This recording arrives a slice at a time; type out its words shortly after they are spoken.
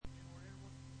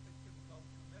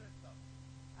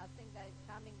it's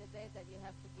coming the day that you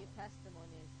have to give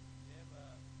testimonies. Եվ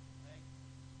մենք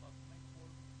սպասում ենք, որ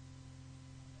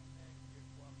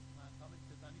երկու ամսնա անգամ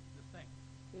ցեզանից լսենք։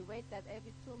 We wait that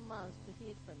every 2 months to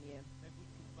hear from you. Մենք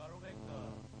ուղղակի կարող ենք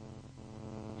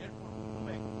երբ որ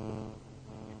ուզում ենք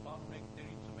իբանում ենք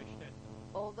դերից մեջտեղ։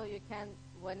 Although you can,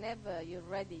 whenever you're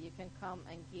ready, you can come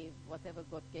and give whatever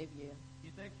God gave you.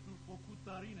 Գիտեք Սուրբ Հոգու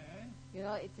տարին է։ You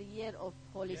know, it's a year of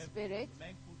Holy Եվ Spirit.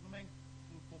 Մենք ուզում ենք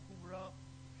Սուրբ Հոգու վրա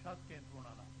շատ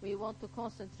կենտրոնանալ։ We want to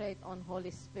concentrate on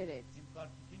Holy Spirit. Իմ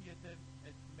կարծիքին եթե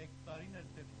այդ մեկ տարին էր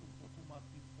դեպի Սուրբ Հոգու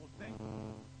մասին խոսենք,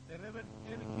 դեռևս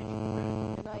քիչ կուներ։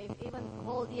 You know, if even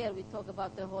whole year we talk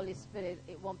about the Holy Spirit,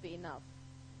 it won't be enough.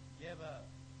 Եվ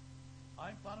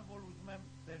այն բանը որ ուզում եմ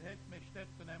ձեր հետ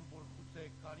մեջտեղ տնեմ, որ գուցե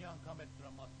քանի անգամ այդ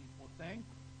դրա մասին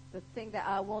խոսենք, The thing that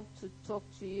I want to talk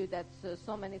to you that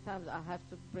so many times I have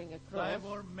to bring դա է across.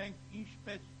 որ մենք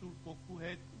ինչպես Սուրբ Հոգու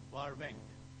հետ վարվենք։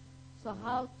 So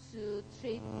how to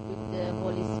treat with the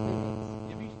Holy Spirit.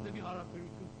 Եվ ինչ դեպի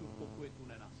հարաբերություն Սուրբ Հոգու հետ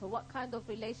ունենանք։ So what kind of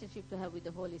relationship to have with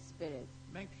the Holy Spirit?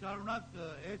 Մենք շարունակ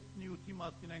այդ նյութի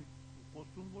մասին ենք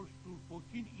խոսում, որ Սուրբ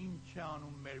Հոգին ինչ է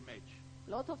անում մեր մեջ։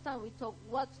 A lot of time we talk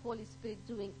what's Holy Spirit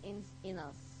doing in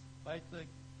us. Բայց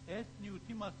այդ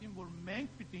նյութի մասին, որ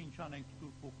մենք պիտի ինչ անենք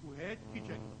Սուրբ Հոգու հետ, քիչ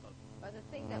ենք մտածում։ But the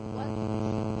thing that what we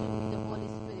should do with the Holy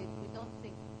Spirit, we don't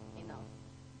think enough.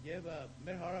 Եվ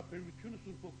մեր հարաբերությունը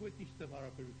Սուրբ Հոգու հետ ինչ տեղ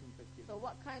հարաբերություն պետք է։ So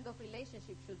what kind of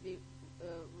relationship should be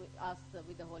with us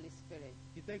with the Holy Spirit?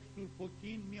 Գիտեք Սուրբ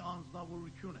Հոգին մի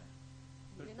անձնավորություն է։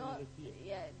 You know,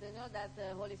 they know that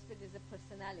the Holy Spirit is a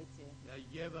personality.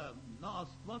 Եվ նա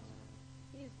Աստված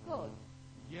He is God.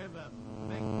 եւ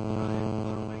մենք դրա հետ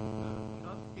կարող ենք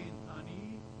շատ կենթանի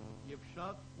եւ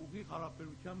շատ ուղի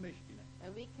հարաբերության մեջ լինենք։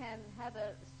 And we can have a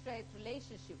straight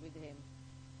relationship with Him.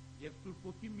 Եվ Սուրբ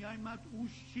Հոգին միայն մատ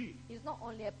ուժ չի, He's not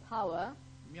only a power,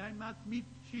 միայն մատ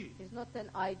միտք չի, He's not an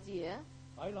idea,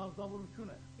 այլ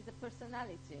անձնավորություն է։ He's a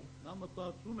personality. Նա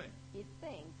մտածում է, He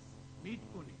thinks.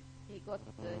 միտք ունի, He got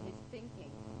his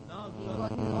thinking. նա He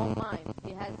got his own mind.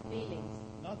 He has feelings.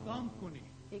 նա կամք ունի,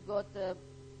 He got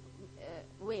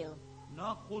will. նա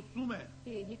խոսում է,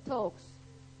 He talks.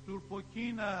 Սուրբ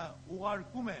Հոգին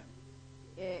ուղարկում է,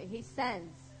 He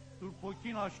sends. Սուրբ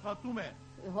Հոգին աշխատում է,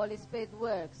 The Holy Spirit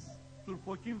works. Sուրբ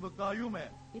Հոգին վկայում է,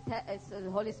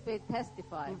 The Holy Spirit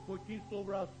testifies. Սուրբ Հոգին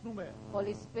սովորացնում է,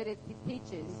 Holy Spirit He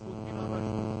teaches. Սուրբ Հոգին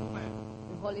առաջնորդում է,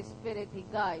 The Holy Spirit He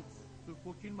guides. Սուրբ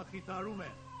Հոգին մխիթարում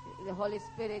է։ The Holy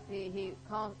Spirit He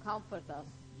comforts us.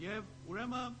 Եվ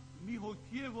ուրեմն մի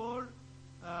հոգի է, որ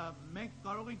մենք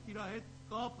կարող ենք իր հետ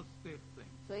կապ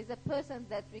ստեղծենք։ So He's a person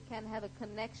that we can have a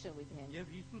connection with Him.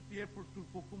 Եվ Հիսուս երբ որ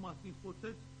Սուրբ Հոգու մասին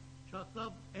խոսեց,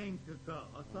 չասավ ինքը կա,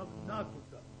 ասավ նա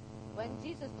կա։ When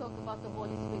Jesus talked about the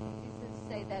Holy Spirit, He didn't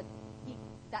say that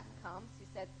that comes. He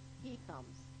said He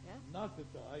comes. Yeah? Նա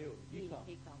կա, այո, իքա։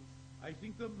 He comes.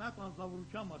 Այսինքն նա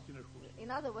անձնավորության մասին էր խոսում։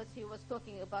 In other words, He was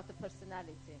talking about the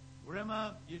personality.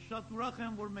 Ուրեմն ես շատ ուրախ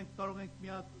եմ, որ մենք կարող ենք մի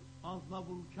հատ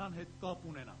անձնավորության հետ կապ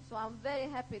ունենալ։ So I'm very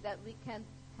happy that we can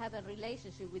have a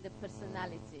relationship with the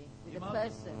personality, with the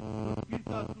person.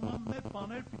 Գիրքը ասում է, մեր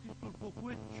բաներ պիտի Սուրբ Հոգու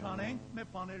հետ չանենք, մեր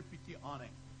բաներ պիտի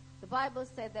անենք։ The Bible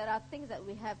said there are things that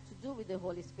we have to do with the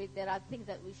Holy Spirit. There are things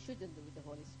that we shouldn't do with the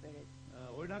Holy Spirit.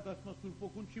 Օրինակ ասում է Սուրբ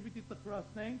Հոգուն չի պիտի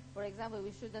տխրացնենք, For example,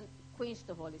 we shouldn't quench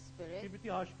the Holy չի Spirit. պիտի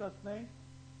հաշկացնենք,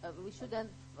 We shouldn't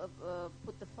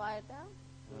put the fire down.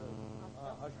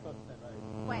 հաշկացնենք, այո։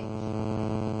 Quench.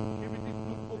 Չի պիտի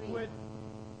Սուրբ Հոգու հետ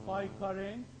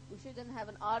պայքարենք, We shouldn't have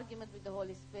an argument with the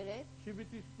Holy Spirit. չի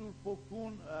պիտի Սուրբ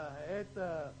Հոգուն հետ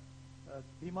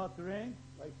դիմադրենք,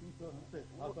 այսինքն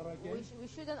հակառակենք, We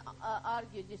shouldn't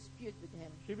argue, dispute with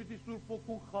Him. չի պիտի Սուրբ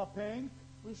Հոգուն խաբենք,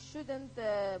 We shouldn't,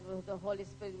 the Holy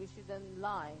Spirit, we shouldn't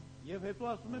lie. եւ հետո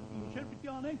ասում եմ ինչեր պիտի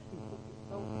անենք Սուրբ Հոգուն։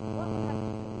 So what we have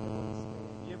to do with the Holy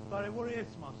Spirit? Եվ կարևորը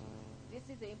այս մասն է, This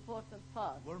is the important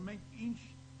part. որ մենք ինչ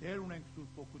դեր ունենք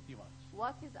Սուրբ Հոգու դիմաց։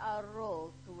 What is our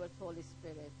role towards Holy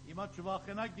Spirit? Հիմա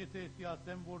չվախենակ, եթե ես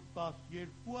ասեմ, որ 12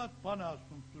 հատ բան է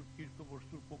ասում Սուրբ Գիրքը, որ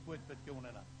Սուրբ Հոգու հետ պետք է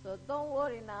ունենա։ So don't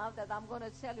worry now that I'm going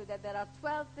to tell you that there are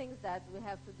 12 things that we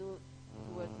have to do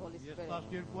towards Holy Ես Spirit.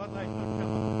 12 հատ այսօր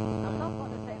չեմ I'm not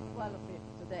going to say 12 of it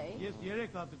today. Ես 3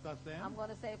 հատ կասեմ I'm going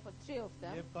to say for 3 of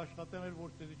them. եւ կաշխատեմ էլ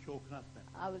որ դեզի չօգնացնեմ։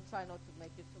 I will try not to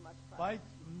make you too much fun. Բայց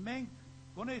մենք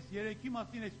գոնե այս 3-ի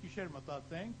մասին այս գիշեր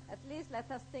մտածենք, At least let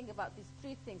us think about these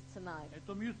 3 things tonight.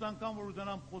 հետո մյուս անգամ որ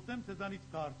ուզենամ խոսեմ, ցեզանից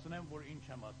կհարցնեմ, որ ինչ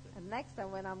եմ ասել։ And next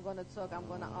time when I'm going to talk, I'm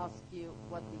going to ask you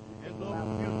what did you think Հետո about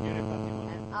մյուս it. 3 հատի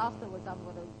մասին։ And afterwards I'm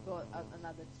going to go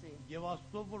another 3. Եվ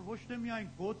Աստծո որ ոչ թե միայն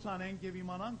գոց անենք եւ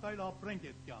իմանանք, այլ ապրենք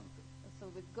այդ կյանքը։ So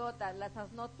with God that let us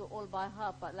not do all by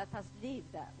heart, but let us leave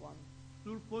that one.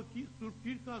 Սուրբ ոգի, Սուրբ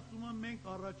Գիրքը ասում է մենք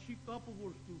առաջի կապը,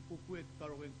 որ Սուրբ ոգու հետ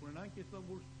կարող ենք ունենալ, այսա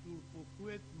որ Սուրբ ոգու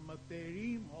հետ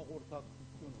մտերիմ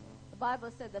հաղորդակցություն ունենալ։ The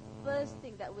Bible said the first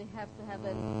thing that we have to have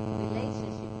a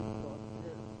relationship with God,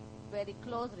 a very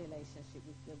close relationship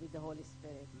with the Holy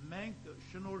Spirit. Մենք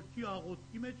շնորհքի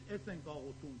աղոթքի մեջ էս ենք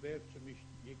աղոթում վերջը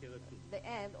միշտ եկեղեցու։ The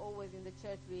end, always in the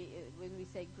church, when we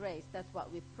say grace, that's what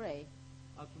we pray.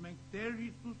 Ասում ենք Տեր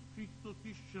Հիսուս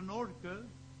Քրիստոսի շնորհքը,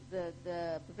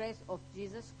 The grace of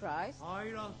Jesus Christ,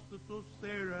 Հայր Աստծո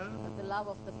սերը the love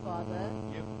of the Father,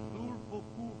 եւ Սուրբ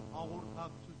ոգու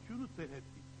հաղորդակցությունը ձեր հետ։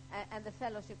 and the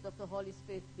fellowship of the Holy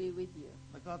Spirit be with you.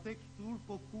 Նկատեք Սուրբ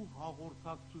ոգու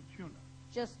հաղորդակցությունը։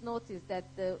 Just notice that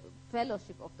the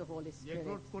fellowship of the Holy Spirit.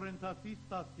 Երկրորդ Կորինթացիս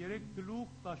 13 գլուխ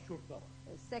 14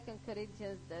 2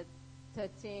 Corinthians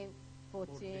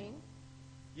 13:14.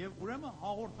 Եվ ուրեմն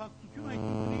հաղորդակցություն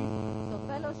այսինքն So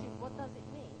fellowship, what does it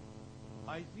mean?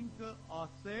 այսինքն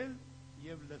ասել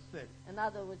եւ լսել, In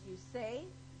other words, you say,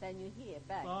 then you hear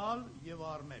back. տալ եւ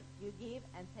առնել, You give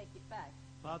and take it back.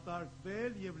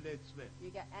 դատարկվել եւ լեցվել, You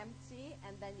get empty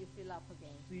and then you fill up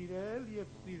again. սիրել եւ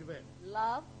սիրվել,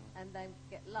 Love and then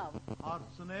get love.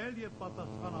 հարցնել եւ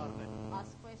պատասխան առնել։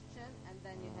 Ask question and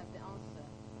then you have the answer.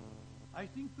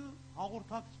 Այսինքն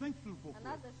հաղորդակցվենք Սուրբ ոգու,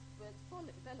 Another word,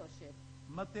 fellowship,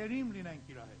 մտերիմ լինենք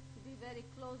իր հետ to be very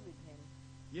close with Him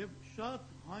եւ շատ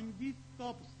հանգիստ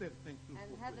կապ ստեղծենք Սուրբ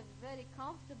and have ոգու։ a very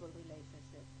comfortable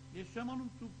relationship. Ես շամանում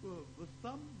դուք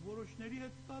վստահ որոշների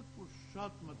հետ կաք, որ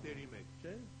շատ մտերիմ եք,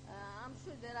 չէ՞։ I'm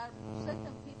sure there are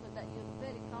certain people that you're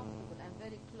very comfortable and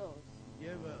very close.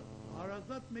 Եվ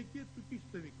հարազատ մեկի հետ դուք ինչ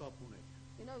տևի կապ ունեք։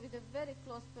 You know, with a very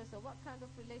close person, what kind of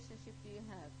relationship do you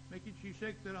have? Մեկի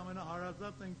հիշեք դեր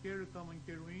ամենահարազատ ընկերը կամ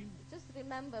ընկերուին, Just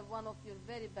remember one of your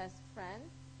very best friends.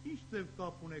 ինչ տև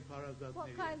կապ ունեք What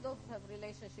հարազատների kind of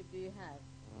relationship do you have?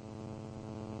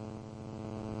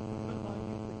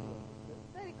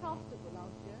 Very comfortable,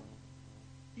 aren't you?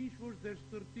 Ինչ որ ձեր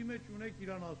սրտի մեջ ունեք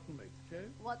իրան ասում եք, չէ՞։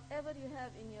 Whatever you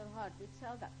have in your heart, you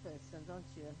tell that person,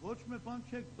 don't you? Ոչ մի բան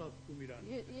չեք ծածկում իրան։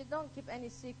 You don't keep any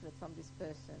secret from this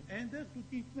person. Այնտեղ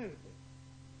դուք ինքներդ եք։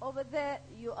 Over there,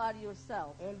 you are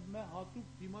yourself. Էլ մե հատուկ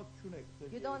դիմաց չունեք,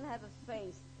 You don't have a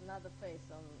face, another face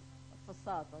on a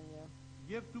facade on you.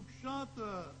 Եվ դուք շատ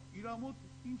իր մոտ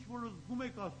ինչ որ զգում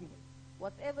եք ասում եք։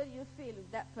 Whatever you feel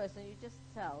with that person, you just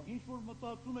tell. Ինչ որ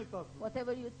մտածում եք ասում։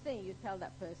 Whatever you think, you tell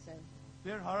that person.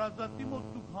 Ձեր հարազատի մոտ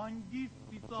դուք հանգիստ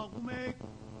ծիծաղում եք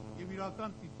եւ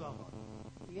իրական ծիծաղ։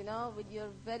 You know, with your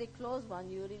very close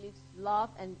one, you really laugh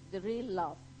and the real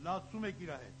laugh. Լացում եք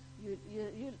իր հետ։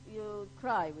 You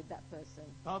cry with that person.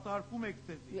 Դատարկում եք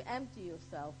ձեզի։ You empty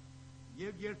yourself.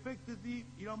 Եվ երբեք ձեզի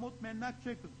իր մոտ մենակ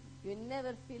չեք զգում։ You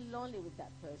never feel lonely with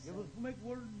that Եվ person. զգում եք,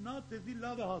 որ նա ձեզի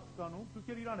լավ է հասկանում, դուք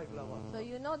էլ իրան եք լավ հասկանում։ So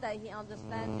you know that he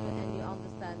understands you and you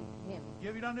understand him.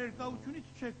 Եվ իր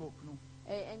ներկայությունից չեք օգնում։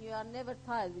 And you are never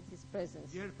tired with his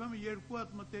presence. Երբեմն երկու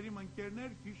հատ մտերիմ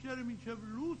ընկերներ գիշերը մինչև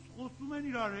լույս խոսում են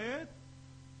իրար հետ,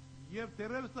 եւ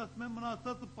դեռևս ասում են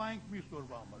մնացածը պայենք մյուս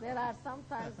օրվա համար։ There are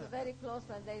sometimes very close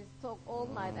when they talk all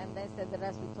night and they say the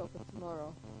rest we talk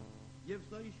tomorrow. Եվ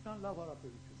սա ինչքան լավ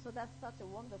հարաբերություն։ So that's such a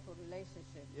wonderful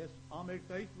relationship. Ես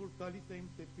Ամերիկայից որ գալիս եմ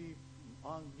դեպի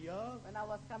Անգլիա, When I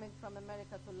was coming from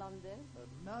America to London,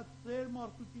 նա ծեր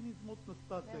մարդուկինից մոտ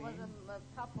նստած there was էին, a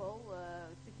couple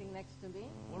sitting next to me.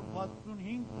 որ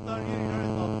 65 տարի էր իրար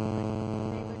հետ ապրում են։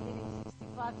 They were living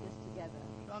 65 years together.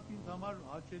 Շատ ինձ համար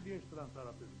հաճելի էր սրանց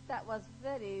հարաբերությունը։ That was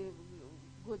very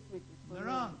good for me.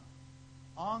 Նրան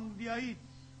Անգլիայից,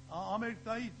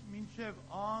 Ամերիկայից մինչև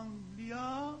Անգլիա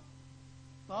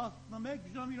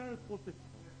 11 ժամ իրար հետ խոսեցին։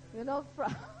 You know,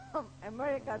 from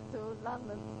America to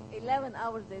London, 11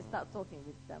 hours they start talking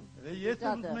with them. Ես each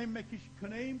ուզում other. եմ մեկ քիչ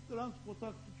քնեիմ դրանց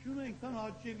խոսակցությունը այնքան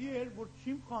հաճելի էր, որ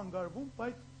չիմ խանգարվում,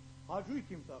 բայց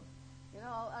հաջույք իմ տամ։ You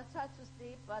know, I tried to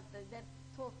sleep, but that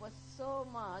talk was so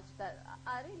much that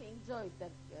I really enjoyed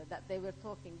that they were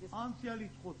talking.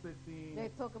 Անցյալից խոսեցին, They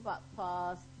talk about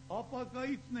past.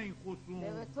 ապագայիցն էին They խոսում,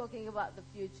 were talking about the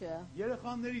future,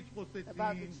 երեխաներից about the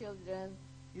խոսեցին, children.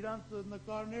 իրանց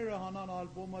նկարները հանան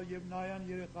ալբոմը եւ նայան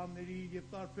երեխաների եւ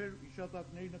տարբեր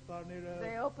իշատակների նկարները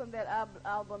They opened their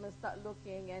album and start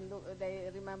looking and they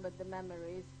remembered the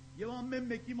memories. եւ ամեն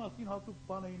մեկի մասին հատուկ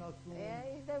բան էին ասում։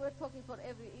 They were talking for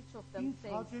each of them Ինչ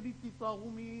things. հաճելի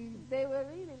ծիծաղում էին, They were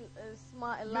really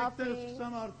մեկտեղ laughing.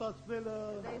 սկսան արտասվելը,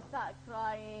 They start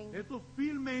crying. հետո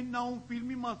ֆիլմ էին նայում,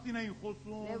 ֆիլմի մասին էին They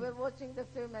խոսում։ were watching the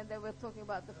film and they were talking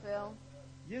about the film.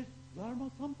 Ես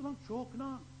զարմացամ դրանք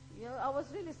չօգնան։ You know, I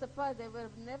was really surprised. They were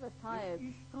never tired.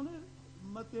 Ինչքան է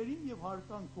մտերիմ եւ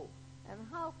հարկանքով։ And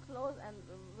how close and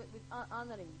with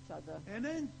honoring each other.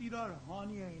 Այնց իրար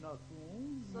հանի էին ասում,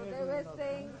 So they were were ասում։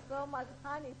 saying so much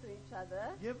honey to each other.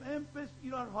 Եվ այնպես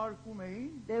իրար հարգում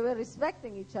էին, They were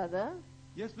respecting each other.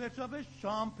 ես վերջապես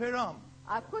շամփերամ։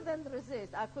 I couldn't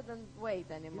resist. I couldn't wait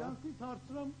anymore. Իրանցից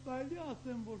հարցրամ, կարելի է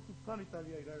ասեմ, որ դուք քանի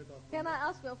տարի ա իրար հետ Can ասում։ I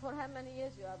ask you for how many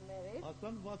years you are married?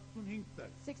 Ասան 65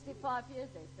 տարի։ 65 years,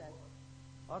 they said.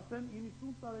 Արդեն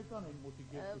 90 տարեկան են մոտիկ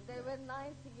They երկուսը։ were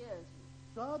 90 years.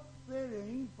 Շատ ծեր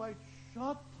էին, բայց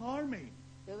շատ թարմ էին։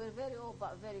 They were very old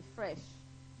but very fresh.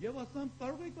 Եվ ասան,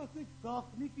 կարող եք ասեք,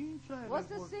 գաղտնիքը ինչ է եղել, What's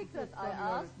the որ դուք secret, I այդքան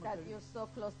իրար հետ asked, that մտել։ you're so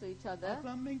close to each other?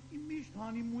 Ասան, մենք միշտ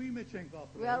հանիմուի մեջ ենք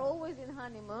We are ապրել։ always in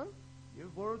honeymoon. Եվ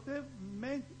որովհետև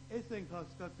մենք էս ենք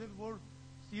հասկացել, որ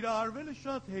սիրահարվելը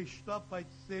շատ հեշտ է, բայց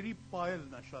սերի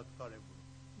պահելն է շատ կարևոր։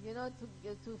 You know,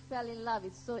 to fall in love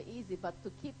is so easy, but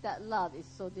to keep that love is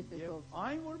so Եվ difficult.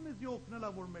 այն, որ մեզ օգնել է,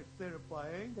 որ մեր սերը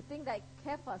պահենք, The thing that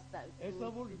kept us that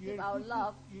էսա որ to keep our երկուսս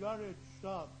love, իրար հետ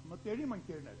շատ մտերիմ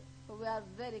ընկերներ են։ so we are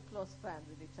very close friends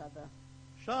with each other.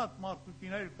 Շատ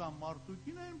մարդուկիներ կան,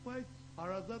 մարդուկին են, բայց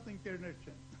հարազատ ընկերներ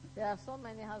չեն։ There are so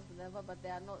many husbands and wives, but they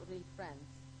are not real friends.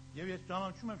 Եվ ես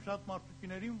ճանաչում եմ շատ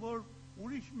մարդուկիներին, որ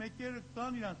ուրիշ մեկերը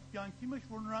կան իրանց կյանքի մեջ,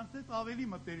 որ նրանց հետ ավելի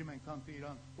մտերիմ են, քան թե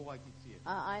իրանց կողակիցի հետ։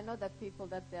 I know that people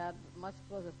that they are much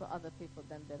closer to other people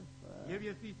than their. Եվ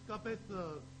ես իսկապես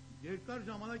երկար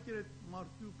ժամանակ էր այդ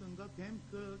մարդուկ ընկա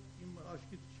թեմքը իմ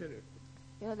աշկից չեր երթում։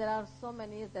 You know, there are so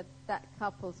many years that that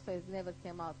couple's face never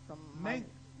came out from my Մենք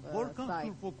որքան side.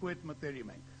 Սուրբ Հոգու հետ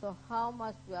մտերիմ ենք։ So how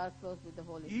much we are close with the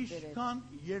Holy Spirit? Ինչքան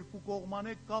երկու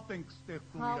կողմանե կապ ենք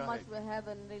ստեղծում How իր much հետ։ we have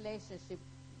a relationship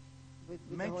with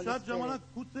the Մենք Holy շատ Spirit. ժամանակ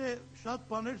գուցե շատ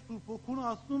բաներ Սուրբ Հոգուն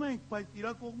ասում ենք, բայց իր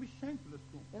կողմից չենք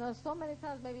լսում։ You know, so many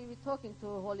times maybe we're talking to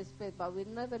the Holy Spirit, but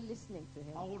we're never listening to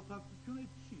Him. Հաղորդակցությունը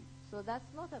չի։ So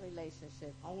that's not a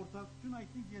relationship. Հաղորդակցությունը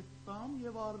այսինքն ես տամ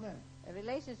եւ առնեմ։ A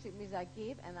relationship means I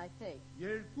give and I take,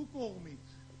 Երկու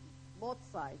կողմից։ both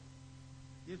sides.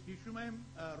 Ես հիշում եմ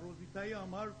Ռոզիտայի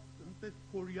համար ընտես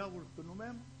Կորեա որ գնում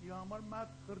եմ, իր համար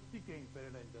մատ խրտիկ էին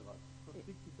բերել այնտեղ։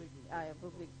 Խրտիկ գիտեք ինչ։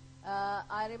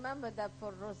 I remember that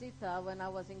for Rosita, when I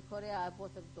was in Korea, I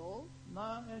bought a doll. Նա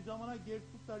այն ժամանակ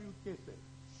 2 տարի ու կես էր։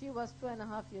 She was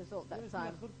 2.5 years old that Ես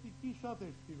time. խրտիկին շատ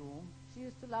էր սիրում, She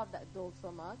used to love that doll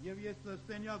so much. եւ ես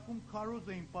սենյակում քարոզ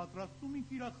էին պատրաստում,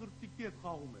 ինք իր խրտիկի հետ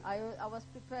խաղում էր։ I was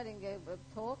preparing a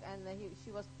talk and she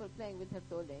was playing with her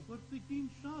dolly. Խրտիկին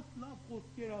շատ լավ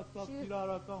խոսքեր ասավ, She-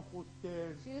 իրարական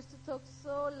խոսքեր։ She used to talk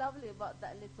so lovely about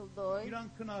that little doll, Իրան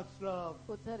քնացրավ,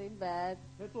 put her in bed,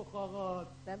 հետո խաղաց,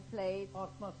 then played,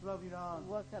 արթնացրավ իրան։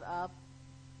 woke her up.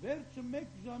 Վերջը 1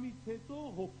 ժամից հետո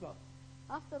հոգավ։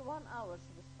 After 1 hour,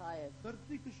 she was tired.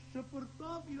 Խրտիկը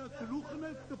շպրտավ, իր գլուխն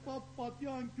էլ կպավ պատի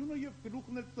անկյունը եւ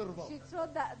գլուխն էլ ծրվավ։ She threw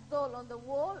that doll on the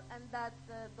wall and that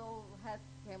doll head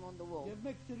came on the wall. Եվ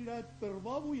մեկ չեր իր հետ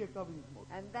ծրվավ ու եկավ ինձ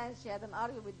մոտ։ And then she had an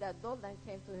argument with that doll, then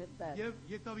came to her bed. Եվ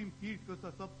եկավ իմ գիրկս,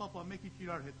 ասա, «Պապա, մեկ ինչ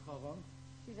իրար հետ խաղանք»։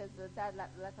 She said, Dad,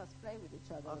 let us play with each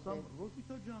other. a Ասամ, bit."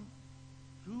 Ռոզիտա ջան,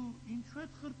 դու ինչու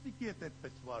այդ խրտիկի հետ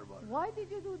այդպես վարվար։ Why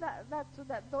did you do that to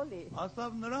that dolly?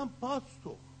 Ասավ, նրան փաս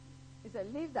թող։ He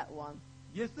said, leave that one.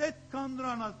 Ես այդքան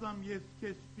նրան ասամ, ես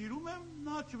քեզ սիրում եմ,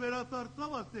 նա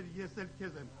չվերադարձավ, ասել, ես էլ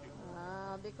քեզ եմ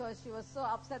սիրում։ Because she was so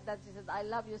upset that she said, I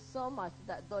love you so much,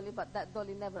 that dolly, but that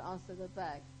dolly never answered her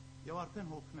back. Եվ արդեն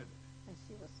հոգնել էր։ And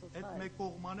she was so Այդ tired. մեկ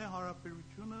կողմանե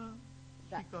հարաբերությունը չի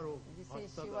That- կարող He said she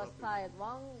հաստատել։ was tired.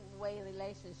 One-way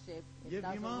relationship, it Եվ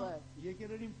doesn't հիմա work.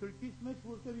 եկել էր իմ քրկից մեջ,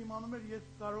 որտեղ իմանում էր ես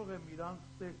կարող եմ իրանց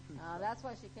սեր ցույց տալ։ That's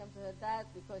why she came to her dad,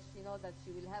 because she knows that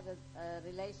she will have a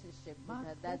relationship with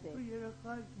her Փոքր daddy.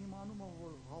 երեխա իմանում է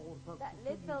որ That հաղորդակցություն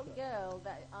little ինչ է։ girl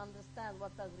that understands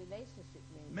what does relationship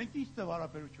mean. Մենք ինչ տեղ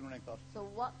հարաբերություն ունենք Աստծո։ So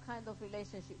what kind of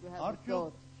relationship we have with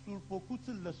Արդյոք God? Սուրբ Հոգուց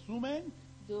լսում ենք,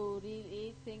 Do we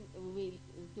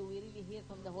really hear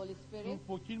from the Holy Spirit? Սուրբ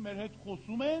Հոգին մեր հետ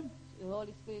խոսում է, The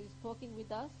Holy Spirit is talking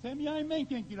with us, թե միայն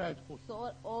մենք ենք իր հետ խոսում։ so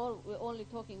or we're only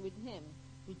talking with Him.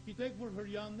 Դուք գիտեք, որ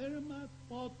հрьяաները մատ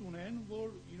պատ ունեն, որ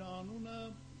իր անունը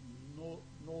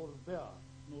Նորբեա,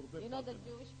 You know the Նորբե։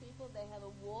 Jewish people, they have a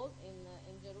wall in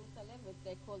Jerusalem, which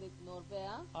they call it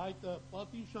Norbea. Այդ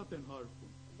պատին շատ են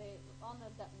հարգում։ They honor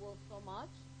that wall so much.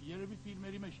 Երևի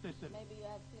ֆիլմերի մեջ տեսել։ Maybe you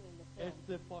have seen in the film.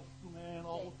 Այստեղ պաշտում են,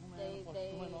 աղոթում են, They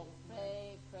պաշտում են, աղոթում են։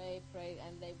 pray,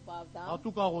 and they bow down.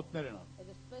 Հատուկ աղոթներ են անում։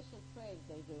 It's a special prayer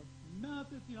they do. Նա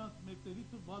դες իրանց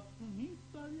մեկերիցը 65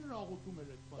 տարի էր աղոթում էր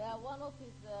այդ There are պատին։ one of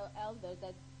his elders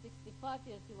that 65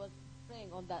 years he was praying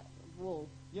on that wall.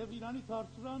 Եվ իրանից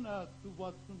հարցրան, դու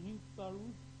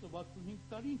 65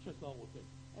 տարի ինչ ես աղոթել։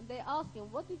 And they ask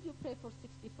him, what did you pray for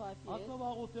 65 years? Ասավ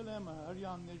աղոթել եմ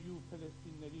հрьяաների ու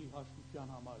փելեստինների հաշտության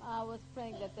համար։ I was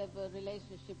praying that they have a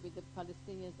relationship with the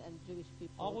Palestinians and Jewish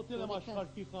people. Աղոթել եմ So we can-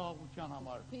 աշխարհի խաղաղության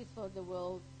համար։ peace for the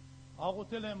world.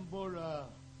 աղոթել եմ, որ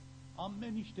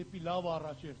ամեն ինչ դեպի լավ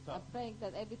առաջերտա։ I'm praying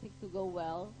that everything to go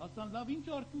well. Ասան լավ ինչ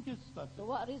արդյունք ես So ստացել։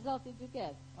 what result did you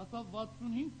get? Ասա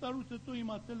 65 տարուց հետո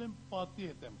իմացել եմ պատի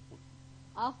հետ եմ խոսում։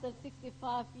 After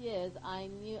 65 years, I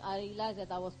realized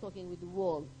that I was talking with the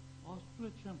wall. Աստծու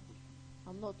հետ չեմ խոսում։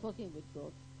 I'm not talking with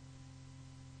God.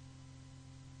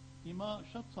 Հիմա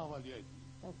շատ ցավալի է։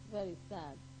 That's very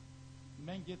sad.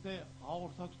 Մենք եթե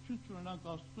հաղորդակցություն չունենանք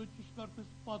Աստծու հետ, ճիշտ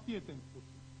կարծես պատի հետ ենք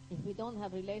խոսում։ If we don't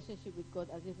have relationship with God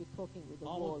as if we're talking with the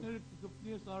wall, Աղոթները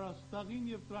կգտնես արաստաղին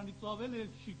եւ դրանից ավել էլ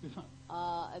չի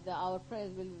գնան։ our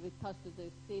prayers will be touched to the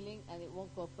ceiling and it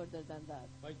won't go further than that.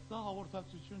 Բայց դա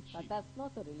հաղորդակցություն But չի։ that's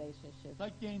not a relationship. Դա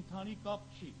կենթանի կապ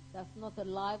չի։ That's not a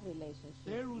live relationship.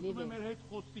 Տեր ուզում է Living. մեր հետ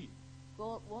խոսի։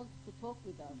 God wants to talk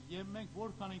with us. Եվ մենք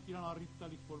որքան ենք իրան առիթ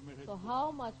տալիս, որ մեր հետ So խոսի։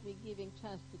 how much we giving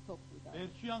chance to talk with us?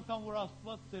 Վերջի անգամ որ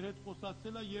Աստված ձեր հետ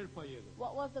խոսացել է, երբ է եղել։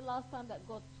 What was the last time that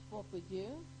God spoke with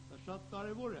you? Դա շատ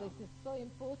կարևոր է։ This is so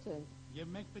important. Եվ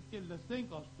մենք պետք է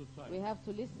լսենք Աստծուց We այն։ have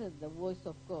to listen the voice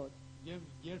of God. Եվ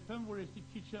երբեմն որ էսի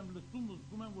քիչ եմ լսում,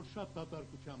 զգում եմ որ շատ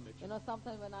դատարկության մեջ You եմ։ know,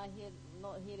 sometimes when I hear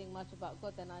not hearing much about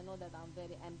God, then I know that I'm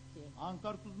very empty.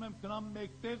 Անկարծ ուզում եմ գնամ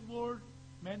մեկտեղ, որ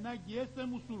մենակ ես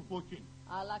եմ ու Սուրբ Ոգին։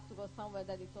 I like to go somewhere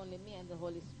that it's only me and the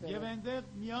Holy Եվ Spirit. այնտեղ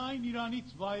միայն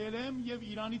Իրանից վայելեմ եւ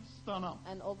Իրանից ստանամ։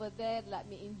 And over there, let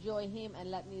me enjoy Him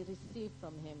and let me receive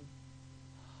from Him.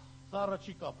 Սա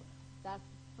առաջի կապն է։ That's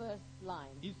first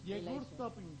line. Իսկ երկրորդ Relation.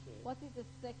 կապը ինչ է։ What is the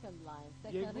second line?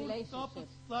 Second Երկրորդ կապը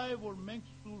relationship. սա է, որ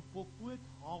մենք Սուրբ Ոգու հետ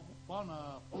բանը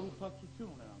խորհրդակցություն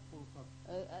ունենանք,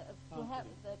 խորհրդակցություն։ To have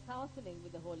the counseling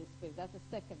with the Holy Spirit. That's the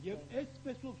second Եվ thing.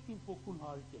 այսպեսով Սուրբ Ոգուն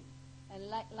հարիկենք։ And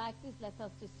like this, let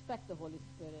us respect the Holy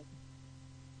Spirit.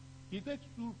 Գիտեք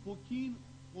Սուրբ Ոգին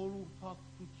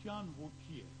խորհրդակցության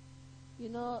ոգի է։ You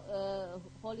know,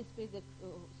 Holy Spirit, the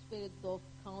Spirit of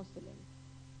counseling.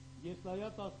 Եսայա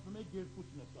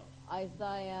 11:2-ն է սա։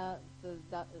 Isaiah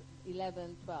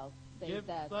 11:12 says Եվ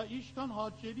that. սա ինչքան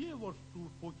հաճելի է, որ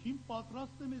Սուրբ Ոգին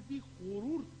պատրաստ է մեզի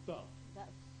խորհուրդ տա։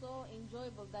 That's so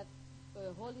enjoyable that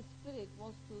Holy Spirit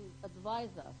wants to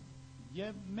advise us.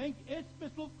 Եվ մենք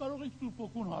այսպեսով կարող ենք Սուրբ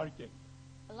Ոգուն հարիկենք։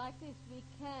 Like this, we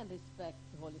can respect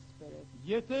the Holy Spirit.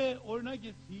 Եթե օրինակ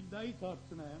ես Հիլդայից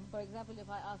հարցնեմ, For example, if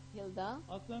I ask Hilda,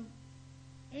 ասեմ,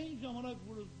 այն ժամանակ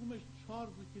որ զգում ես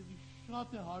Չարլզը քեզի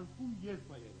շատ է հարգում,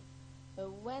 երբ է եղել։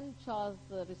 when Charles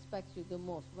respects you the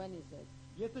most, when is it?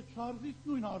 Եթե Չարլզից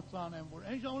նույն հարցը անեմ, որ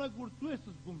այն ժամանակ որ դու ես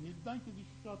զգում Հիլդան քեզի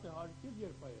շատ է հարգել,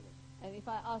 երբ է եղել։ And if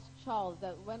I ask Charles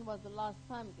that when was the last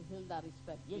time Hilda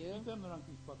respected Ես you, գիտեմ նրանք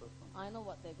ինչ պատասխան։ I know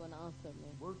what they're going to answer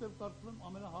me. Որովհետև կարծում եմ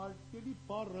ամենահարգելի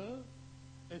բառը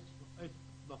այս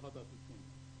նախադասությունն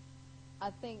է։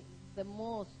 I think the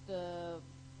most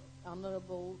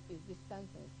honorable is this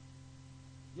sentence.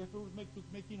 Եթե ուզում եք դուք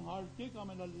մեկին հարգեք,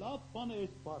 ամենալավ բանը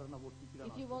այս բառն է, որ դուք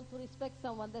իրան If you ասեք։ want to respect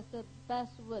someone, that's the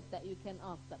best word that you can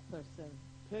ask that person.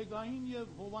 Փեգային եւ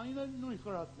Հովանին էլ նույն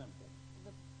խրատն եմ տալիս։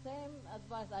 The same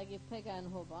advice I give Pega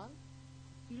and Hoban.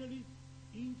 Սիրելի,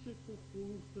 ինչ է քո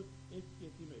խորհուրդը այս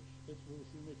կետի մեջ, այս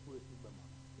որոշումի մեջ, որ ես ուզում եմ։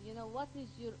 You know, what is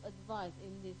your advice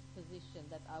in this position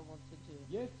that I want to do?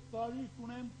 Ես կարիք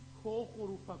ունեմ քո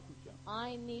խորհրդակցության։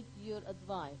 I need your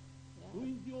advice. Yeah? Դու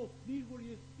ինձ օգնիր, որ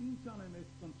ես ինչ անեմ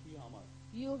այս կնքի համար։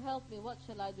 You help me. What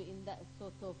shall I do in that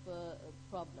sort of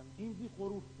problem? Ինձի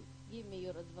խորհուրդ տուր։ Give me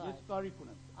your advice. Ես կարիք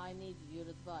ունեմ։ I need your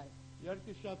advice.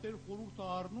 Իհարկե շատերը խորհուրդը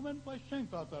առնում են, բայց չեն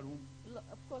կատարում։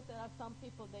 Of course, there are some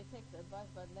people, they take the advice,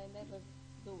 but they never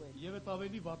do it. Եվ այդ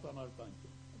ավելի վատանարկանք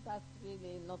է։ That's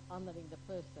really not honoring the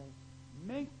person.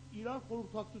 Մենք իրար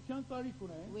խորհրդակցության կարիք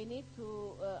ունենք։ We need to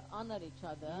honor each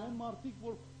other. Այն մարդիկ,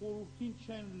 որ խորհրդին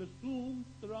չեն լսում,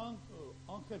 դրանք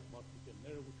անխելք մարդիկ են,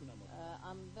 ներողություն եմ ասում։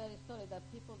 I'm very sorry that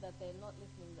people that they're not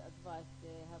listening to advice,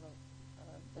 they haven't,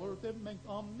 Որովհետև մենք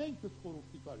ամենքս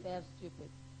խորհրդի կարիք they're ունենք։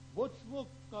 stupid. Ոչ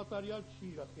ոք կատարյալ չի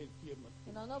իր խելքի եւ You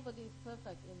մտքի։ know, nobody is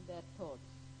perfect in their thoughts.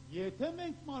 Եթե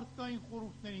մենք մարդկային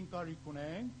խորհուրդներին կարիք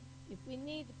ունենք, If we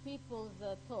need people's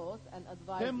thoughts and թե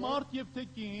advice, մարդ եւ թե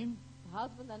կին,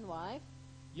 husband and wife,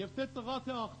 եւ թե տղա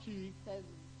թե աղջիկ, says,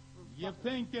 եւ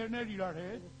թե ընկերներ իրար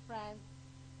հետ, friends,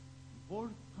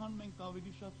 որքան մենք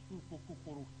ավելի շատ Սուրբ Ոգու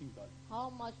խորհրդին գալ։ how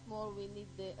much more we need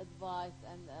the advice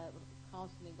and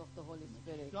counseling of the Holy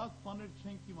Spirit. Շատ բաներ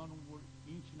չենք իմանում, որ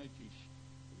ինչն է ճիշտ։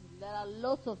 There are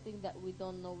lots of things that we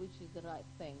don't know which is the right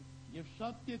thing. Եվ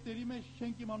շատ կետերի մեջ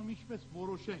չենք իմանում ինչպես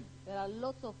որոշենք։ There are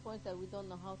lots of points that we don't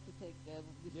know how to take Եվ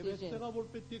decisions. այստեղա որ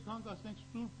պետք է քանք ասենք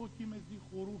Սուրբ Ոգի մեզի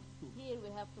խորհուրդ տուր։ Here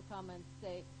we have to come and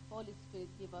say, Holy Spirit,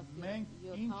 give us Մենք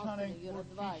your ինչ counseling, անենք, your որ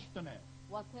advice. ճիշտն է։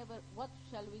 what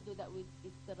shall we do that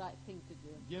it's the right thing to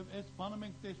do? Եվ այս բանը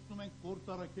մենք տեսնում ենք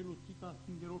Գործարքելոցի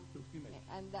 15-րդ գլխի մեջ։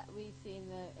 And that we see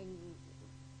in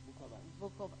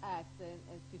book of Acts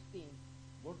and 15.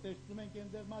 Որ տեսնում ենք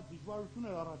այնտեղ մա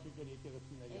դժվարություններ առաջ եկել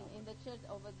եկեղեցիների In the church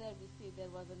over there we see there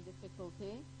was a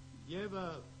difficulty. Եվ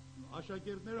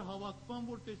աշակերտները հավաքվան,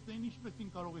 որ տեսնեին ինչպես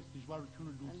են կարող այս դժվարությունը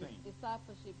And the լուծեին։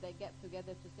 discipleship, they get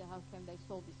together to see how can they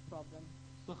solve this problem.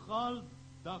 Սխալ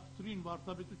դոկտրին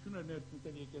վարդապետություններ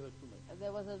ներծնել եկեղեցում են։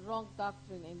 There was a wrong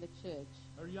doctrine in the church.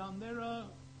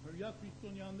 Հրյա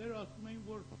քրիստոնյաները ասում էին,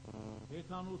 որ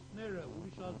հեթանոսները,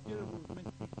 ուրիշ ազգերը, որ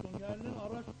մենք քրիստոնյաներն են,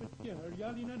 առաջ պետք է հրյա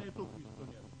լինեն, հետո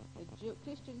քրիստոնյաներ։ The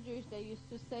Christian Jewish, they used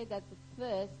to say that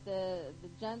first the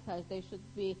Gentiles, they should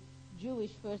be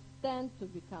Jewish first, then to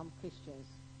become Christians.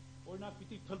 Օրինակ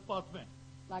պիտի թլպատվեն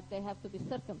Like they have to be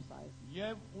circumcised.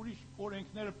 եւ ուրիշ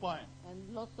օրենքները պահեն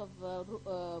And lots of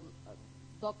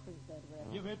doctrines there were.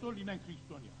 եւ հետո լինեն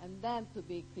քրիստոնյա։ And then to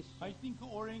be Christian.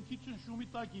 Այսինքն օրենքի ճնշումի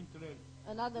տակ ինտրել,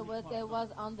 In other words, there was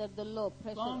under the law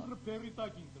pressure, ծանր բերի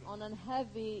տակ ինտրել։ on a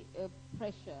heavy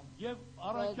pressure. Եվ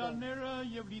առաքյալները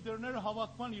եւ լիդերները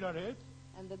հավաքման իրար հետ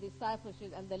And the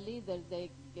discipleship and the leaders, they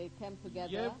came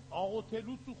together. եւ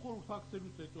աղոթելուց ու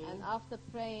խորհրդակցելուց հետո And after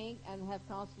praying and have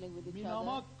counseling with մի each other,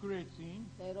 նամակ գրեցին,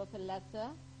 they wrote a letter.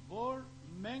 որ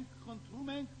մենք խնդրում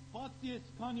ենք բացի այս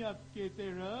քանի հատ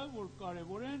կետերը, որ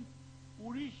կարևոր են,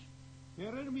 ուրիշ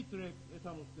դերեր մի տրեք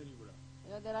էթանոսների վրա։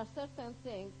 You know, there are certain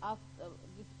things.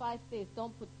 Despite this,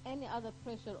 don't put any other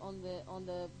pressure on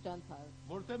the Gentiles,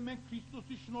 Որտեղ մենք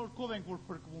Քրիստոսի շնորհքով ենք որ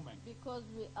փրկվում ենք։ because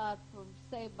we are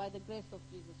saved by the grace of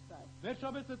Jesus Christ.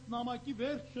 Վերջապես այդ նամակի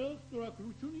վերջը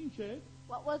ստորագրությունը ինչ է։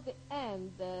 What was the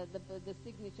end, the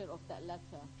signature of that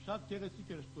letter? Շատ գեղեցիկ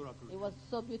էր It ստորագրությունը։ was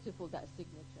so beautiful, that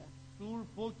signature. Սուրբ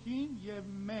Ոգին եւ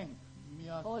մենք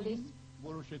միասին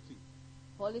որոշեցինք։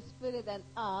 Holy Spirit and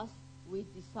us, we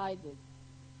decided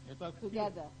Հետաքրքիր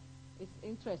together. It's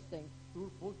interesting.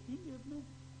 Սուրբ Ոգին եւ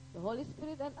մենք The Holy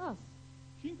Spirit and us.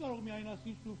 Չին կարող միայն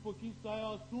ասին Սուրբ Ոգին սա է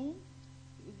ասում,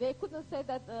 They couldn't say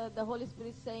that the Holy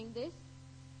Spirit is saying this.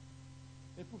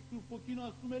 երբ որ Սուրբ Ոգին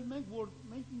ասում էր մենք որ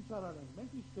մենք ինչ արար ենք,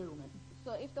 մենք ինչ դեր ունենք։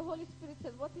 So if the Holy Spirit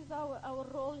said, what is our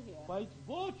role here? Բայց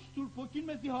ոչ Սուրբ Ոգին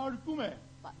մեզի հարգում է։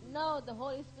 But no, the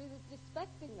Holy Spirit is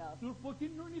respecting us. Սուրբ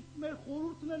Ոգին նույնիսկ մեր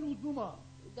խորհուրդն էլ ուզում է։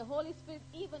 The Holy Spirit,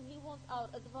 even He wants our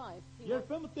advice.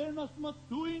 Երբեմն Տերն ասում է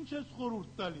դու ինչ ես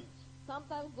խորհուրդ տալիս։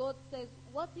 Sometimes God says,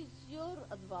 what is your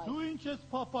advice? Դու ինչ ես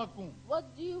փապակում։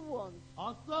 What do you want?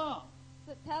 Ասա,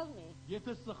 So tell me.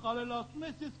 եթե սխալ էլ ասում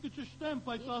ես, ես կճշտեմ,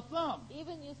 բայց ասամ։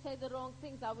 Even you say the wrong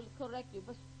things, I will correct you.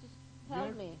 But just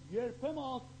tell me. Երբեմն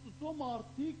Աստծո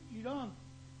մարդիկ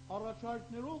իրանց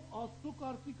առաջարկներով Աստծո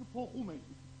կարծիքը փոխում են։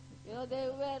 You know,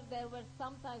 there were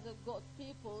sometimes God's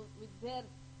people with their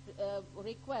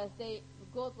request.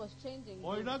 God was changing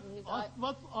Օրինակ his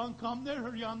Աստված անգամներ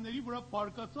հрьяանների վրա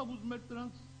բարկացավ ուզում էր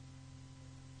դրանց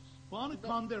բանը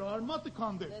քանդեր, արմատը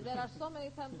քանդեր։ There are so many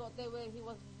times he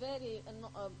was very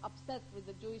upset with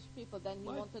the Jewish people. Then he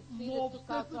wanted Philip to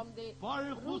come from the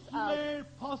root out. Բարեխոսներ,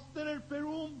 փաստեր էր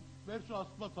բերում, վերջ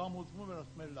Աստված համոզվում էր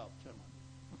ասում էր լավ, չեմ անի։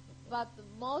 But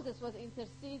Moses was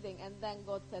interceding, and then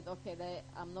God said, okay,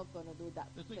 I'm not going to do that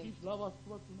Տեսեք thing. ինչ լավ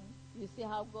Աստված ունենք, You see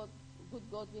how good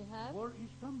God we have? որ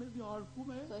ինչքան մեզի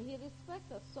արգում է, So he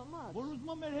respects us so much. որ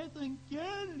ուզում է մեր հետ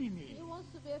ընկեր լինի։ He wants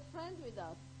to be a friend with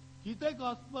us. Գիտեք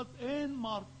Աստված այն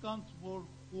մարդկանց, որ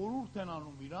խորհուրդ են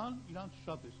անում իրանց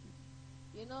շատ է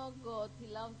սիրում։ You know, God, He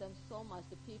loves them so much.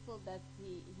 The people that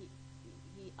He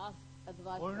asks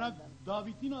advice from Օրինակ them.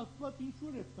 Դավիթին Աստված ինչու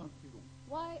էր այդքան սիրում։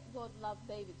 Why God loved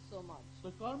David so much?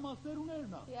 Տկար մասեր ուներ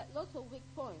նա։ He had lots of weak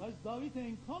points. Բայց Դավիթը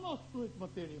այնքան Աստծո հետ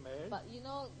մտերիմ էր, But you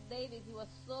know, David, he was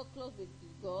so close with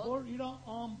God. որ իր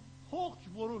ամբողջ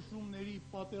որոշումների,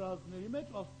 պատերազմների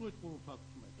մեջ Աստծո հետ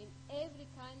խորհրդակցում էր։ In every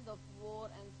kind of war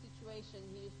and situation,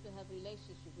 he used to have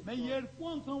relationship with Մեր God. երկու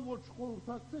անգամ որ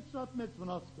չխորհրդակցեց շատ մեծ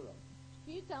վնաս կրավ։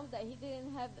 Few times that he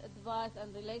didn't have advice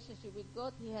and relationship with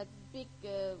God, he had big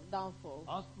downfall.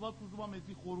 Աստված ուզում է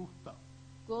մեզի խորհուրդ տա։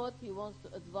 God, He wants to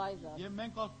advise us. Եվ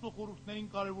մենք Աստծո խորհուրդներին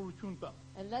կարևորություն տա։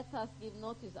 And let us give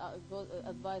notice God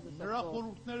advises Նրա of God.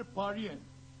 խորհուրդները բարի են։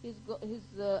 His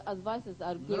advices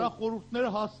are good. Նրա խորհուրդները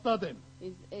հաստատ են։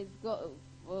 His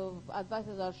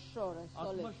advices are sure and Ասում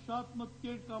solid. է շատ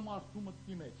մտքեր կա մարդու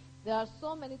մտքի մեջ։ There are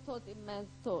so many thoughts in man's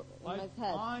Բայց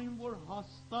head. այն որ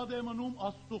հաստատ է մնում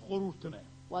Աստծո խորհուրդն է։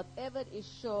 Whatever is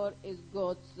sure is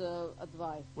God's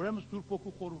advice. Ուրեմն Սուրբ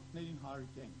Հոգու խորհուրդներին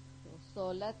հարիկենք։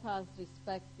 So let us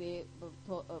respect the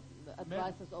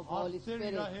advices of Holy Հարցեր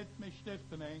իր Spirit. հետ մեջտեղ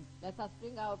տնենք Let us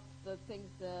bring out the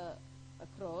things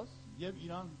across եւ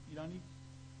իրանի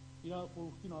իր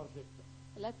խորհրդին արժեք տա։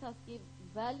 Let us give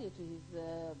value to his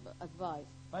advice.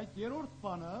 Բայց երրորդ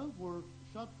բանը, որ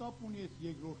շատ կապ ունի այս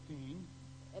երկրորդին,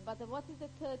 But what is the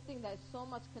third thing that is so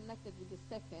much connected with the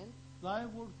second? դա է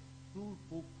որ Սուրբ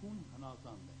Հոգուն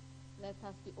հնազանդ է։ Let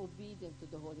us be obedient to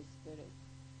the Holy Spirit.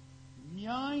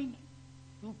 Միայն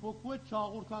Սուրբ Հոգու հետ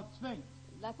չհաղորդակցվենք,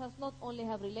 Let us not only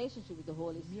have relationship with the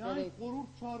Holy միայն Spirit.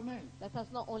 խորհուրդ չառնենք, Let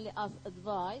us not only ask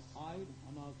advice, այլ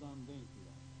հնազանդենք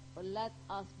իրան։ but let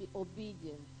us be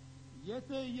obedient.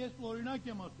 Եթե ես օրինակ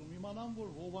եմ ասում, իմանամ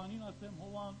որ Հովանին ասեմ,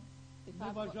 Հովան If մի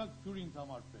I, բաժակ ջուրին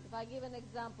համարվել։ if I give an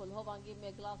example, Hovan give me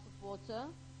a glass of water.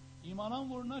 Իմանամ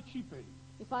որ նա չի բերի։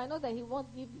 If I know that he won't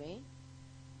give me,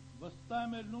 Վստահ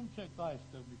եմ ելնում չեք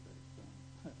այստեղ մի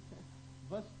բերի։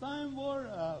 Վստահ եմ որ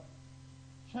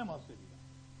չեմ ասել իրան։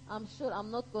 I'm sure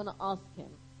I'm not going to ask him.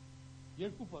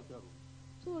 Երկու պատճառով։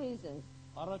 Two reasons.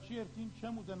 Առաջի երթին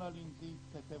չեմ ուտենալ ինձի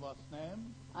թեթևացնեմ,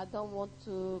 I don't want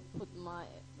to put my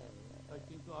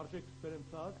այսինքն արժեք սպերեմ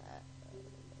ցած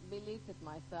belittle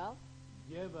myself,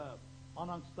 եւ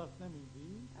անհանգստացնեմ ինձի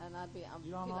and I'm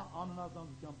իրան feel,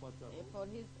 անհնազանդության պատճառով։ for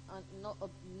his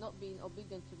not being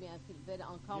obedient to me, I feel very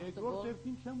Երկրորդ uncomfortable,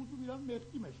 երթին չեմ ուտում իրան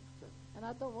մեղքի մեջ գցել, and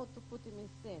I don't want to put him in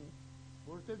sin.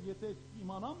 որովհետեւ եթե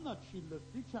իմանամ նա չի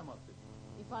լսի, չեմ ասել։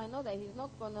 If I know that he's not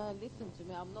going to listen to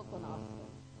me, I'm not going to ask him.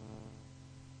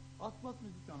 Աստված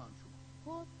մեզ ճանաչում։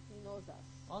 God, he knows us.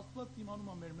 Աստված իմանում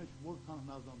է մեր մեջ որքան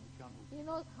հնազանդության ու։ He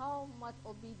knows how much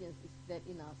obedience is there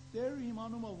in us. Տերը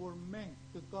իմանում է որ մենք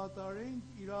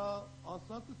կկատարենք իր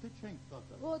ասածը թե չենք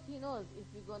կատարի։ God, he knows if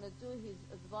we're going to do his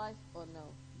advice or no.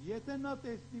 Եթե նա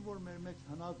տեսնի որ մեր մեջ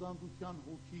հնազանդության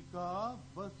հոգի կա,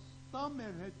 վստահ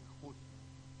մեր հետ խոսի։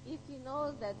 If he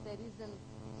knows that there is a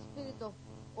spirit of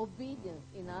obedience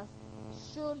in us,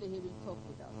 surely he will talk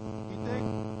with us. Գիտեք,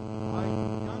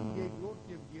 Հայտնության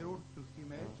երկրորդ եւ երրորդ գլխի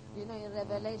մեջ You know, in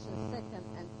Revelation 2nd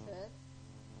and 3rd,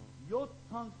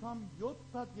 7 անգամ 7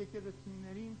 հատ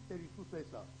եկեղեցիներին Տեր Հիսուս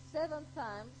էսա։ 7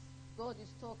 times God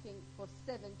is talking for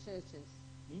 7 churches.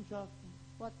 Ինչ ասում։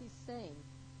 What he's saying.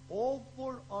 Ով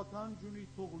որ ականջունի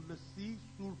թող լսի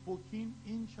Սուրբ Հոգին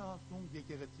ինչ ասում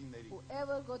եկեղեցիներին։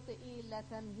 Whoever got the ear, let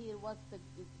him hear what the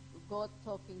God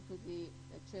talking to the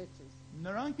churches.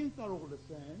 Նրանք են կարող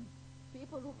լսեն,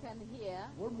 People who can hear,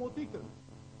 որ մոտիկ են։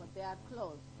 but they are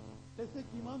close. Տեսեք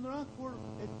հիմա նրանք որ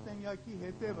այդ տենյակի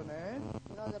հետևն են,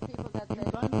 You know, the people that they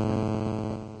ինքան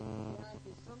behind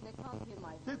this room, they can't hear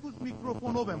my voice. ցեկուս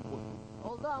միկրոֆոնով են խոսում։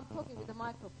 Although I'm talking with a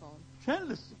microphone, Չեն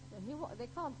լսի։ they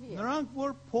can't hear. Նրանք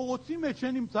որ փողոցի մեջ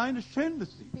են իմ ձայնը չեն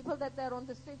լսի, People that are on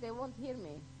the street, they won't hear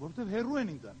me որովհետև հեռու են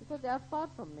ինձան։ because they are far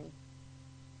from me.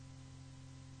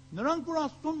 Նրանք որ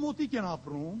Աստծուն մոտիկ են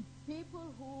ապրում, People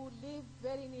who live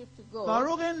very near to God,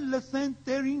 կարող են լսեն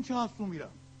Տեր ինչ ասում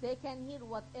իրան։ they can hear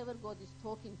whatever God is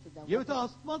talking to them. Եվ եթե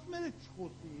Աստված մեր հետ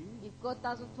չխոսի, If God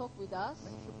doesn't talk with us,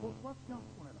 մենք շփոթված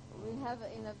կյանք ունենանք։ we have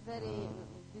in a very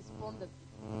despondent,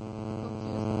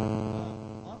 confused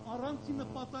Առանցի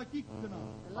նպատակի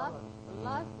կգնանք։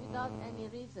 life without any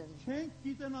reason. Չենք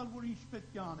գիտենալ որ ինչ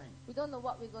պետք է անենք։ We don't know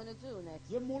what we're going to do next,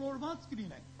 Եվ մոլորված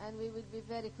կլինենք։ and we will be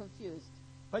very confused.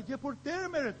 Բայց երբ որ Տերը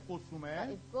մեր հետ խոսում է,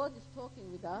 But if God is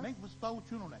talking with us, մենք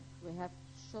վստահություն ունենք։ we have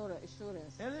sure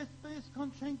assurance. Էլ այսպես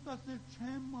քան չենք ասել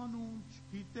չեմ անում,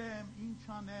 չգիտեմ, ինչ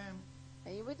անեմ։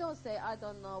 And we don't say, I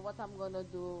don't know what I'm going to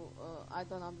do, I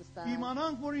don't understand.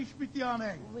 Իմանանք որ ինչ պիտի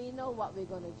անենք։ We know what we're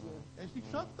going to do.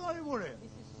 Այսինքն շատ կարևոր է։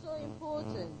 This is so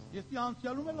important. Ես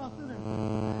անցյալում էլ ասել եմ,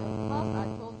 Past, I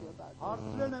told you about this.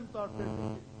 հարցրել եմ տարբեր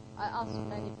դեպքեր։ I asked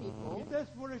many people, Գիտես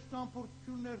որ այս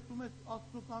ճամփորդությունն երթում ես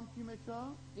Աստծո կամքի մեջ, հա։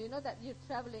 do you know that you're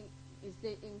traveling is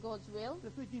in God's will?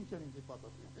 Տեսեք ինչ են ինձ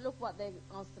պատասխան։ Look what they're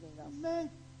answering us.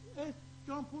 Մենք այս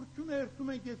ճամփորդությունը երթում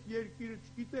ենք այս երկիրը,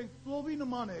 չգիտենք, ծովի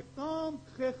նման է, կամ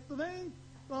խեղդվենք,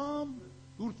 կամ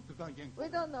դուրս կգանք։ We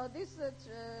don't know. This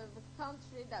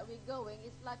country that we're going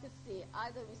is like a sea.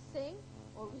 Either we sing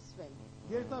or we swim.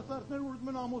 Երիտասարդներ որ ուզում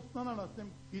են ամուսնանալ, ասեմ,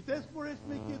 գիտես որ այս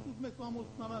մեկի հետ ուզում եք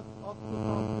ամուսնանալ, Աստծո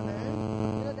կամքն է։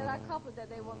 You know, there are couples that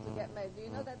they want to get married. Do you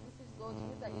know that this is God's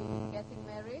will that you're getting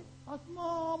married? Ասում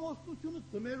ամուսնությունը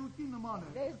ծմերուկի նման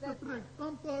է։ Կտրենք,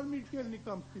 կամ կարմիր կելնի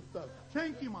կամ սպիտակ։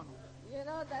 Չենք իմանում։ You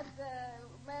know that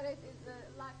marriage is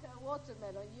like a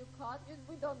watermelon. You can't.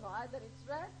 We don't know. Either it's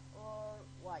red or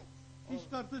white. Ինչ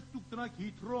կարծես դուք տնակ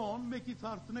հիթրոն, մեկից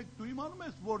հարցնեք դու իմանում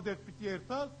ես որտեղ պիտի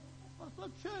երթաս։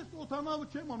 Ասած չես, օթանավը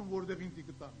չեմ անում որտեղ ինձ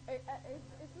կտան։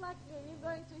 It's like you're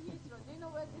going to Heathrow. Do you know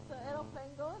where this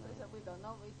aeroplane goes? I said, we don't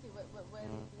know. We see where it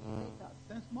will take us.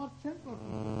 Տենց մարդ չեն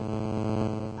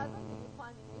կարծում։ I don't think you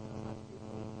find in Israel such people.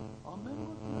 Ամեն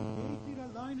ոք գեյթ իր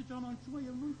լայնը ճանաչում է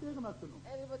եւ նույն տեղն է տնում։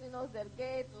 Everybody knows their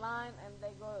gate, line, and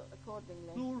they go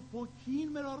accordingly. Սուրբ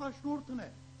Հոգին մեր առաջնորդն է։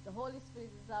 The Holy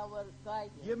Spirit is our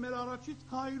guide. Եվ մեր առաջից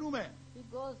քայլում է, He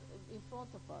goes in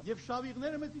front of us. եւ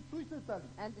շավիղները մեզ ցույց է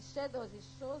տալիս։ And the shadows He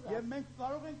shows Եվ us. մենք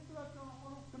կարող ենք դրա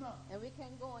ճանապարհով գնալ։ And we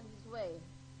can go on His way.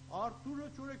 Արթուրը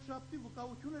ճորեքշաբթի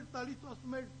վկայություն էր տալիս,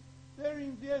 ասում էր. Դեր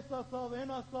ինձ ես ասավ,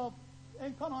 են ասավ,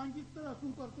 այնքան հանգիստ էր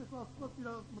ասում, կարծես Աստված իր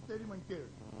մտերիմ ընկեր։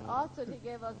 After He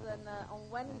gave us on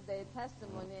Wednesday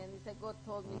testimony, and He said, God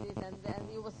told me this, and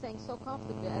He was saying so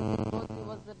comfortably, as if God He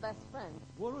was the best friend.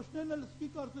 Որոշներն էլ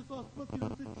սկի կարծես Աստված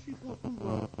իրենց հետ չի խոսում,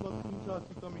 որ Աստված ինչ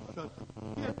ասի կամ ինչ չասի։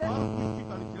 Ես բառը չի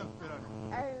կարելի իրենց վերան։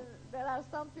 And there are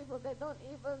some people they don't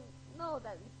even know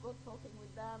that it's God talking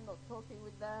with them, not talking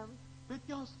with them. Պետք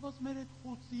է Աստված մեր հետ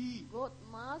խոսի։ God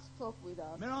must talk with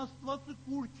us. Մեր Աստվածը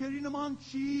կուրքերի նման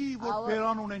չի, որ Our-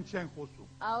 բերան ունեն չեն խոսում։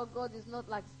 Our God is not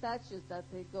like statues that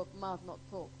He got mouth not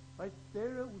talk. Բայց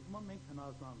Տերը ուզում է մենք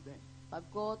հնազանդենք։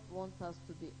 But God wants us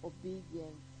to be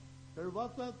obedient.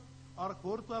 Գրված է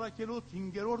Արգործ արաքելոց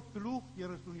 5-րդ գլուխ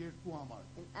 32 համար։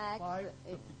 In Acts,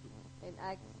 5:32 in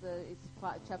Acts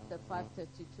it's chapter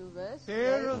 5:32 verse.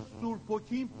 Տերը says, Սուրբ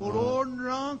Հոգին բոլոր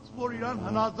նրանց, որ իրան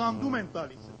հնազանդում են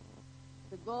տալիս է։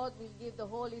 The God will give the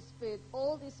Holy Spirit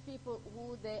all these people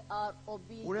who they are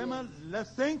obedient. Ուրեմն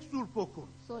լսենք Սուրբ Հոգուն։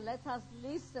 So let us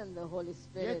listen the Holy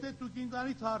Spirit. Եթե դուք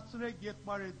ինձանից հարցրեք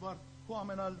եղբայր Էդվարդ, քո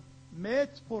ամենալ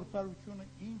մեծ փորձառությունը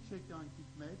ինչ է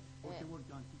կյանքիդ մեջ, ոգևոր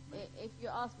կյանքիդ մեջ։ If you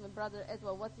ask me, Brother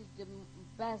Edward, what is the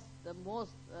best, the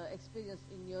most experience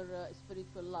in your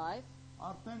spiritual life?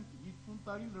 Արդեն 50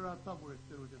 տարի լրացավ, որ ես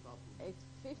Տերոջ հետ ապրում։ It's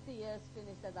 50 years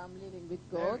finished that I'm living with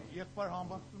God. Եղբայր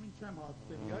համբարձումին չեմ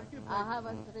հասցել, իհարկե, I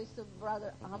haven't reached to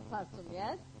Brother Hamparsum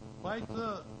yet. բայց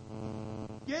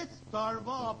կես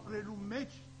տարվա ապրելու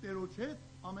մեջ Տերոջ հետ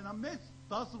ամենամեծ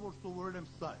դասը, որ սովորել եմ,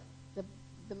 սա է։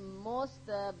 The most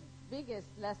biggest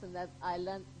lesson that I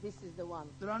learned, this is the one.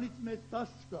 Դրանից մեծ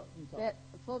դաս չկա ինձ համար։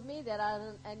 For me, there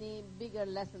aren't any bigger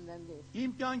lesson than this.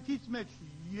 Իմ կյանքից մեջ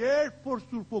երբ որ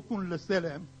Սուրբ Հոգուն լսել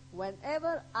եմ,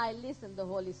 Whenever I listen the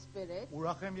Holy Spirit,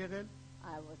 ուրախ եմ եղել,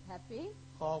 I was happy,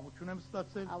 խաղաղություն եմ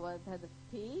ստացել, I was had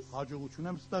peace, հաջողություն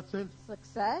եմ ստացել,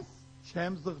 success,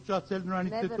 չեմ զղջացել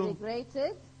նրանից never հետո,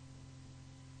 regretted,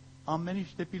 ամեն ինչ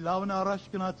դեպի լավն է առաջ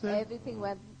գնացել, everything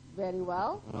went very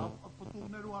well,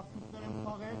 պտուղներ ու արդյունքներ եմ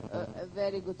քաղել, a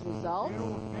very good result, Տերը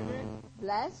օրհնել է,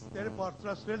 blessed, Տերը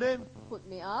բարձրացրել է, put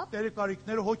me up. Տերը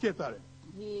կարիքները հոգ է տարել,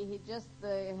 He just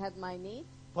had my need,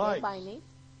 Right. my need.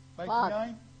 բայց But-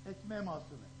 միայն այդ մեմ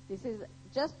ասում է։ This is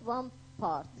just one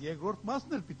part. Երկրորդ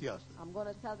մասն էլ պիտի ասեմ։ I'm going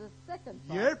to tell the second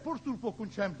part. Երբ որ Սուրբ Հոգուն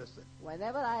չեմ լսել,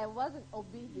 Whenever I wasn't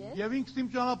obedient եւ ինքս իմ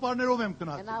ճանապարհներով եմ and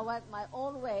I գնացել, went my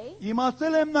own way,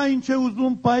 իմացել եմ նա ինչ է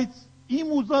ուզում, բայց իմ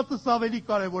ուզածս ավելի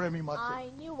կարևոր եմ իմացել։ I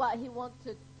knew what he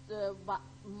wanted, but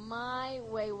my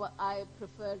way, what I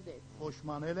preferred it.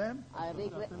 Փոշմանել եմ,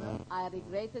 I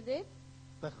regretted it,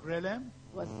 տխրել եմ,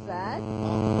 was sad,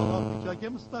 աղավիճակ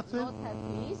եմ ստացել not had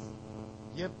peace,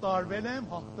 եւ տարվել եմ,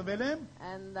 հաղթվել եմ,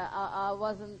 and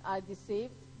I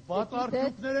deceived, վատ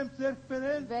defeated, արդյունքներ եմ ձեռք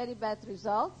բերել very bad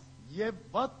results. եւ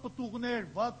վատ պտուղներ,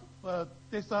 վատ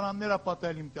տեսարաններ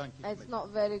ապատել իմ կյանքից It's մեջ։ not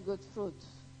very good fruit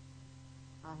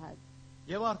I had.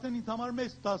 Եվ արդեն ինձ համար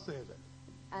մեծ դաս է եղել։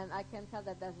 And I can tell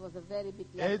that was a very big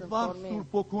lesson for Էդվարդ me.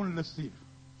 Սուրբ Հոգուն լսիր։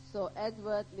 So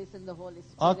Edward, listen the Holy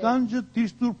Spirit. Ականջը դիր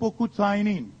Սուրբ Հոգու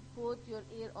ցայնին։ Put your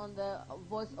ear on the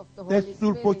voice of the Տես Holy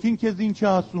Սուրբ Spirit. Հոգին քեզ ինչ է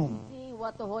ասում։ See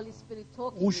what the Holy Spirit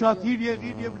talking to you. Ուշադիր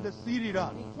եղիր եւ լսիր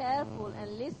իրան։ Be careful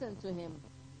and listen to him.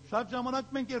 Շատ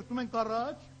ժամանակ մենք երթում ենք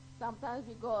առաջ, Sometimes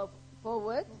we go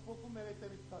forward Սուրբ Հոգու մեր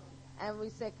հետևից կացի։ and we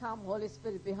say, come Holy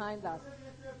Spirit behind us.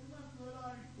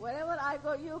 Wherever I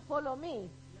go, you follow me.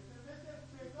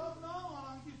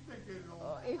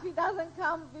 If he doesn't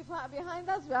come behind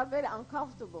us, we are very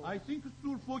uncomfortable. Այսինքն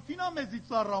Սուրբ Հոգին է մեզի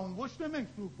ծառայում, ոչ թե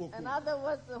մենք Սուրբ In Հոգուն։ other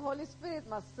words, the Holy Spirit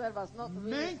must serve us, not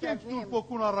we Մենք serve ենք Սուրբ him.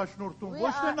 Հոգուն առաջնորդում, We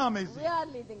ոչ թե նա are, մեզի։ we are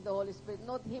leading the Holy Spirit,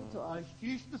 not him to us. Այս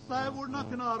ճիշտը սա է, որ նա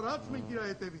գնա առաջ, մենք իր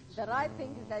հետևից։ The right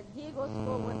thing is that he goes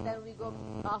forward, then we go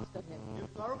after him.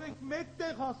 Եվ կարող ենք մեկ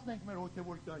տեղ հասնենք մեր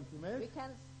հոգևոր կյանքի We մեջ,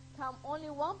 can come only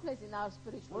one place in our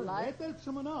spiritual որ life, հետ էլ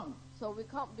չմնանք, so we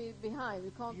can't be behind. We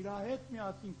can't. իր հետ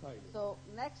միասին քայլենք։ So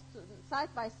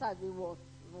side by side, we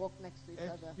walk next to each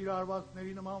Այս other.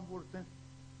 սիրարվածների նման, որ տենց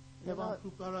You know,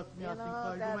 Եվանցու կարած You միասին know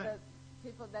քայլում that են։ the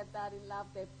people that are in love,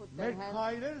 they put their Մեր hands.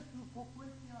 քայլերը Սուրբ Հոգու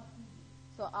հետ միասին։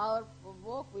 So our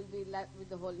walk will be like with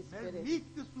the Holy Մեր Spirit.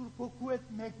 միտքը Սուրբ Հոգու հետ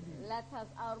մեկ լինի։ Let us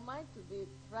our mind to be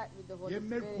right with the Holy Եվ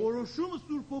մեր Spirit. որոշումը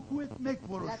Սուրբ Հոգու հետ մեկ Let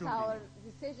որոշում our լինի։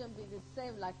 decision be the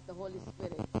same like the Holy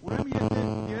Spirit. Ուրեմն եթե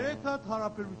երեք հատ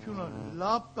հարաբերությունը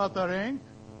լավ կատարենք,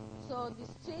 So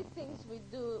these three things we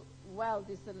do well,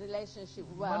 this relationship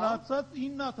well. մնացած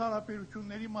 9 հատ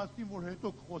հարաբերությունների մասին, որ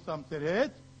հետո կխոսամ ձեր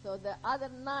հետ, So the other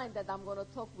 9 that I'm going to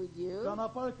talk with you,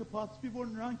 ճանապարհը կբացվի, որ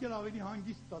նրանք էլ ավելի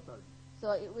հանգիստ կատարեն։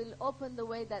 so it will open the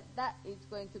way that is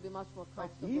going to be much more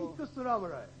Բայց comfortable. հիմքը սրա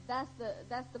վրա է։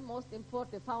 That's the most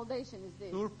important foundation is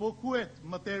this. Սուրբ Հոգու հետ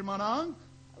մտերմանանք,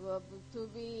 To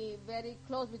be very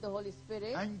close with the Holy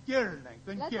Spirit. ընկերն ենք,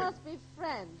 Let ընկեր։ us be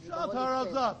friends with the Շատ Holy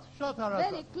Spirit. հարազատ, շատ Very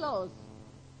հարազատ։ close.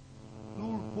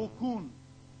 Սուրբ Հոգուն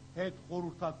հետ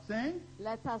խորհրդացենք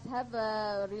Let us have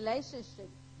a relationship.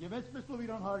 եւ այսպեսով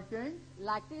իրան հարգենք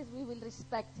Like this, we will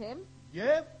respect him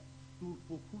եւ Սուրբ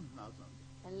Հոգուն նազանենք։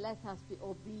 and let us be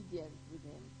obedient with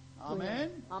him. to Amen.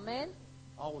 him. Amen.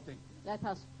 Աղոթենք։ Let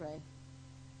us pray.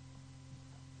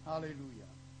 Հալելույա։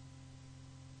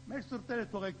 Մեր սրտերը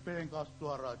թողեք բերենք Աստծո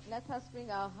առաջ Let us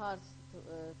bring our hearts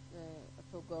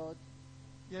to God.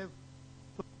 եւ